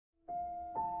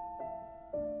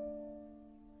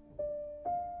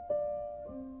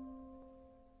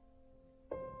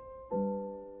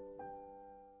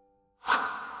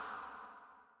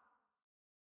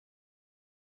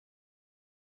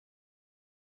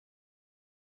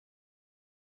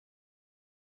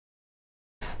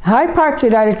Hyde Park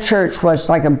United Church was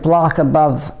like a block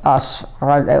above us,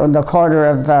 on the corner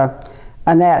of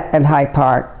Annette and Hyde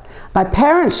Park. My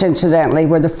parents, incidentally,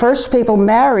 were the first people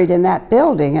married in that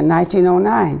building in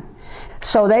 1909.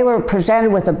 So they were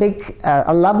presented with a big,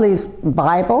 a lovely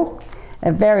Bible,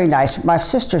 very nice. My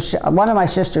sister, one of my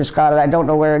sisters got it. I don't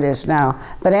know where it is now.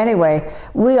 But anyway,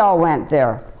 we all went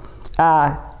there.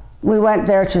 We went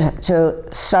there to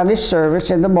Sunday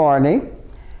service in the morning.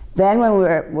 Then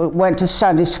when we went to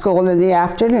Sunday school in the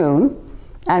afternoon.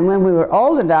 And when we were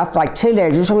old enough, like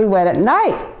teenagers, we went at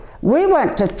night. We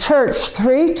went to church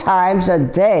 3 times a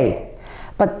day.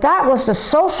 But that was the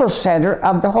social center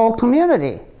of the whole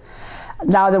community.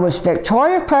 Now there was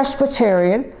Victoria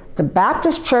Presbyterian, the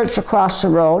Baptist Church across the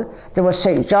road, there was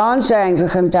St. John's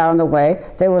Anglican down the way,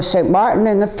 there was St. Martin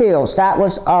in the Fields. That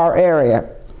was our area.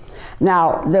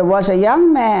 Now there was a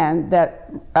young man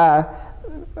that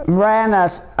ran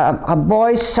a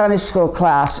boys' Sunday school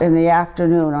class in the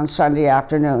afternoon, on Sunday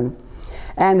afternoon.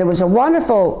 And there was a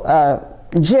wonderful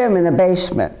gym in the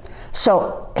basement.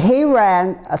 So he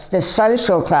ran this Sunday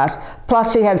school class,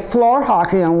 plus he had floor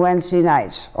hockey on Wednesday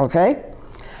nights, okay?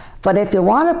 But if you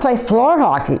want to play floor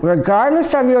hockey,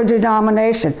 regardless of your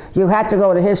denomination, you had to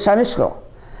go to his Sunday school.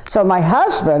 So my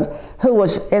husband, who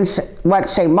was in went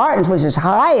St. Martin's, which is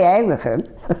high Anglican,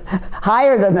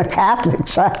 higher than the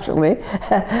Catholics actually,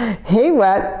 he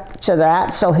went to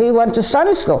that, so he went to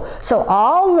Sunday school. So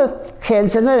all the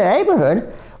kids in the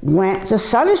neighborhood went to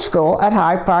Sunday school at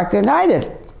Hyde Park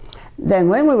United. Then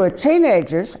when we were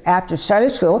teenagers, after Sunday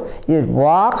school, you'd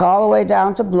walk all the way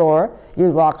down to Bloor,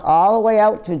 you'd walk all the way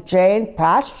out to Jane,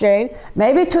 past Jane,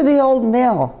 maybe to the old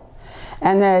mill.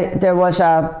 And there was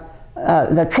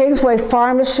the Kingsway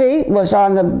Pharmacy was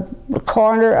on the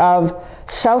corner of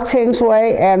South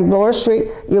Kingsway and Bloor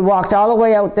Street. You walked all the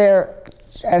way out there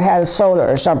and had a soda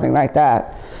or something like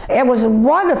that. It was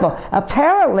wonderful.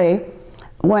 Apparently,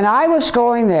 when I was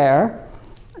going there,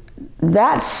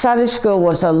 that Sunday school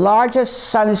was the largest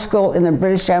Sunday school in the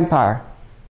British Empire.